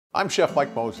I'm Chef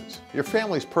Mike Moses, your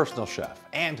family's personal chef,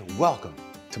 and welcome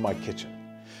to my kitchen.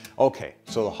 Okay,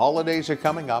 so the holidays are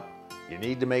coming up. You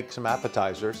need to make some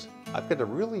appetizers. I've got a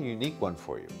really unique one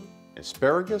for you.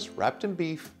 Asparagus wrapped in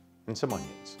beef and some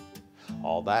onions.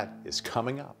 All that is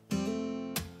coming up.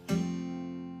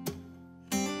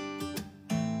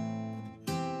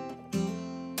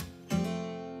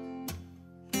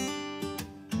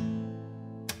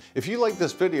 If you like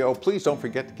this video, please don't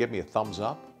forget to give me a thumbs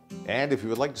up. And if you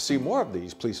would like to see more of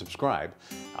these, please subscribe.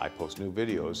 I post new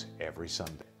videos every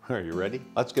Sunday. Are you ready?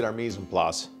 Let's get our mise en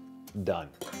place done.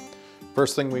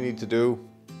 First thing we need to do,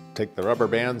 take the rubber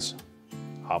bands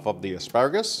off of the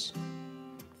asparagus.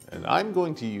 And I'm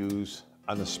going to use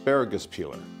an asparagus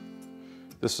peeler.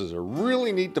 This is a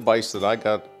really neat device that I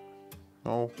got,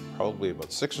 probably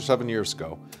about 6 or 7 years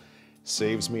ago.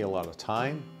 Saves me a lot of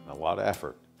time and a lot of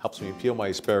effort. Helps me peel my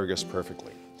asparagus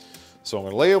perfectly. So I'm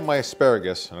going to lay out my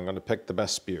asparagus and I'm going to pick the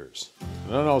best spears.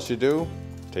 And then all you do,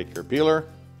 take your peeler,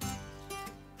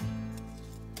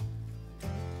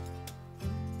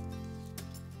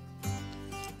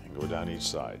 and go down each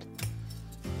side.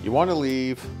 You want to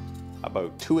leave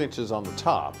about 2 inches on the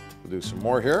top. We'll do some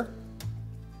more here.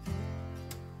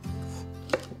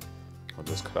 We'll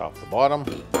just cut off the bottom.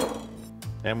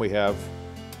 And we have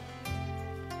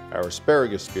our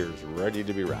asparagus spears ready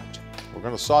to be wrapped. We're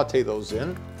going to saute those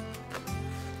in.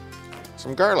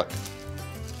 Some garlic.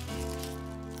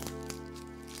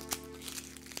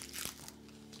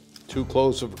 2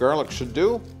 cloves of garlic should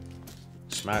do.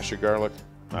 Smash your garlic,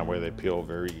 that way they peel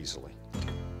very easily.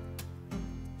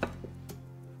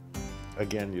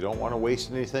 Again, you don't want to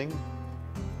waste anything.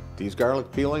 These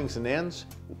garlic peelings and ends,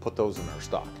 we'll put those in our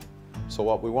stock. So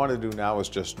what we want to do now is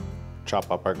just chop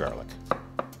up our garlic.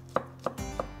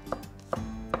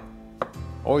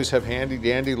 Always have handy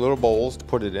dandy little bowls to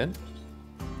put it in.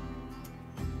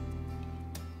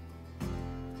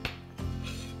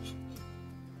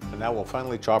 And now we'll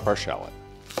finally chop our shallot.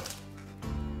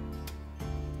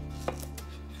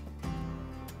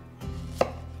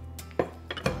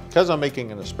 Because I'm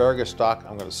making an asparagus stock,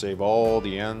 I'm going to save all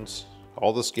the ends,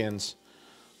 all the skins.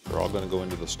 They're all going to go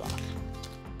into the stock.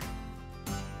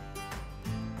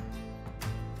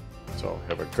 So we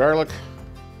have our garlic,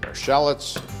 our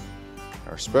shallots,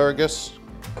 our asparagus,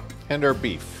 and our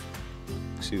beef.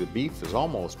 See, the beef is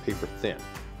almost paper thin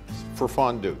for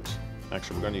fondues.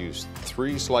 Actually, we're going to use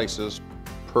 3 slices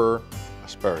per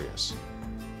asparagus.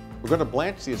 We're going to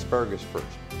blanch the asparagus first,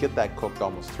 get that cooked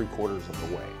almost 3/4 of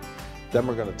the way. Then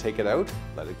we're going to take it out,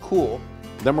 let it cool.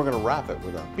 Then we're going to wrap it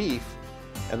with our beef,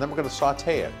 and then we're going to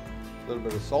saute it. A little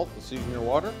bit of salt to season your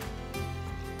water.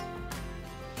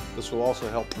 This will also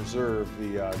help preserve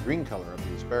the green color of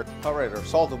the asparagus. All right, our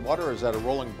salted water is at a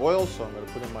rolling boil, so I'm going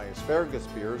to put in my asparagus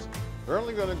spears. They're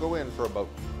only going to go in for about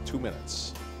 2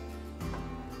 minutes.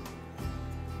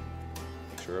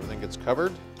 Make sure everything gets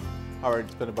covered. All right,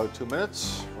 it's been about 2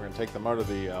 minutes. We're going to take them out of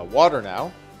the water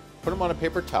now, put them on a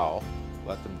paper towel,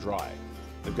 let them dry.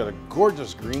 They've got a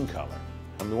gorgeous green color.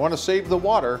 And we want to save the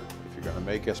water if you're going to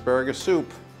make asparagus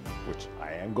soup, which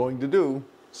I am going to do.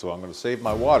 So I'm going to save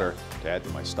my water to add to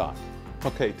my stock.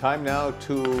 Okay, time now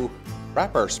to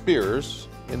wrap our spears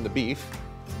in the beef.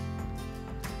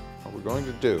 What we're going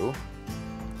to do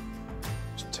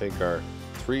is take our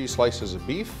 3 slices of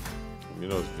beef. You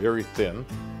know, it's very thin.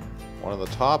 1 on the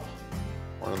top,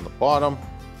 1 on the bottom,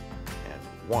 and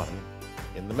 1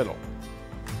 in the middle.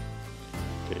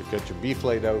 Okay, you've got your beef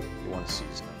laid out, you want to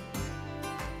season it.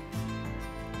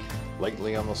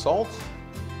 Lightly on the salt.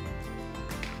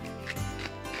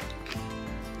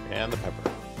 And the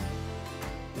pepper.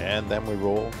 And then we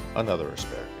roll another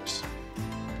asparagus.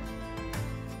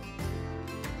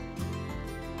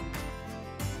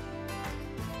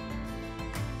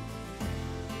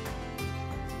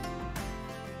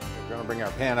 We're going to bring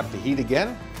our pan up to heat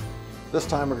again. This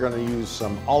time we're going to use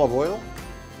some olive oil,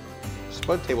 just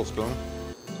about a tablespoon.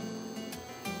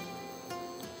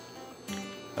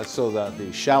 That's so that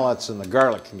the shallots and the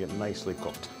garlic can get nicely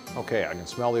cooked. Okay, I can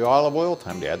smell the olive oil,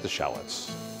 time to add the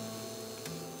shallots.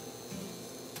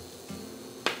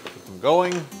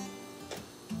 Going.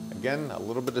 Again, a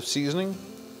little bit of seasoning.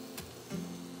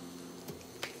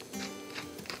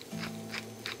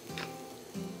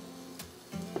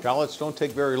 Shallots don't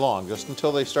take very long, just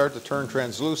until they start to turn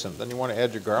translucent. Then you want to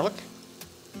add your garlic.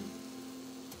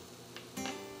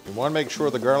 You want to make sure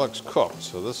the garlic's cooked,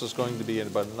 so this is going to be in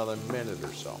about another minute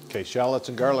or so. Okay, shallots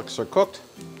and garlics are cooked.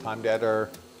 Time to add our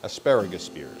asparagus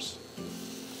spears.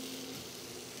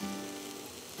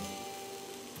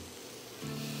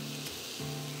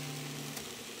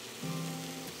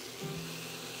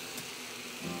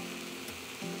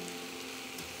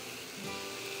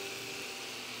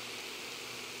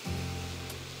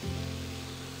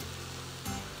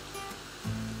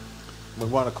 We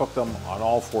want to cook them on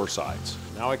all 4 sides.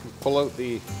 Now I can pull out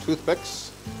the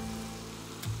toothpicks,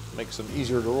 makes them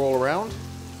easier to roll around.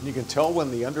 And you can tell when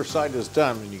the underside is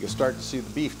done and you can start to see the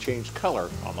beef change color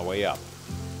on the way up.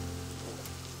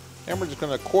 And we're just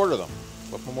going to quarter them,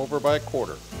 flip them over by a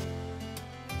quarter.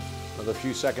 Another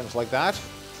few seconds like that,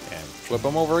 and flip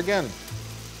them over again.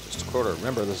 Just a quarter.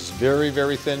 Remember, this is very,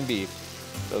 very thin beef.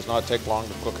 Does not take long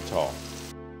to cook at all.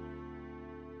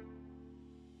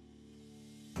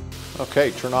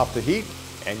 Okay, turn off the heat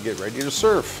and get ready to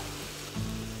serve.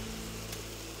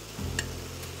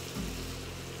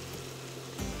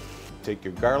 Take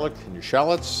your garlic and your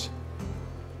shallots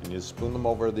and you spoon them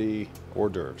over the hors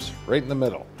d'oeuvres, right in the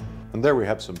middle. And there we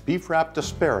have some beef wrapped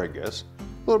asparagus,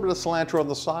 a little bit of cilantro on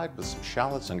the side with some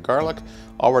shallots and garlic,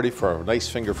 all ready for a nice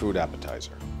finger food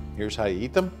appetizer. Here's how you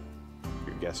eat them.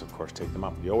 Your guests, of course, take them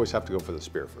up. You always have to go for the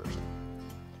spear first.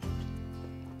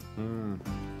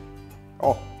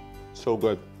 Oh, so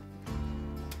good.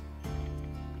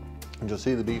 And you'll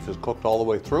see the beef is cooked all the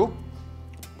way through.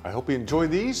 I hope you enjoy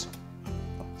these.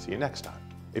 See you next time.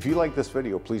 If you like this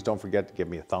video, please don't forget to give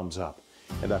me a thumbs up.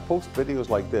 And I post videos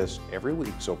like this every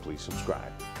week, so please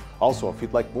subscribe. Also, if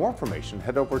you'd like more information,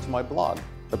 head over to my blog,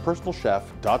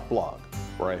 thepersonalchef.blog,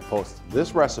 where I post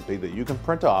this recipe that you can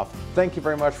print off. Thank you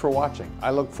very much for watching. I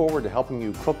look forward to helping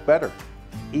you cook better,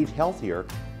 eat healthier,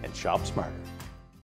 and shop smarter.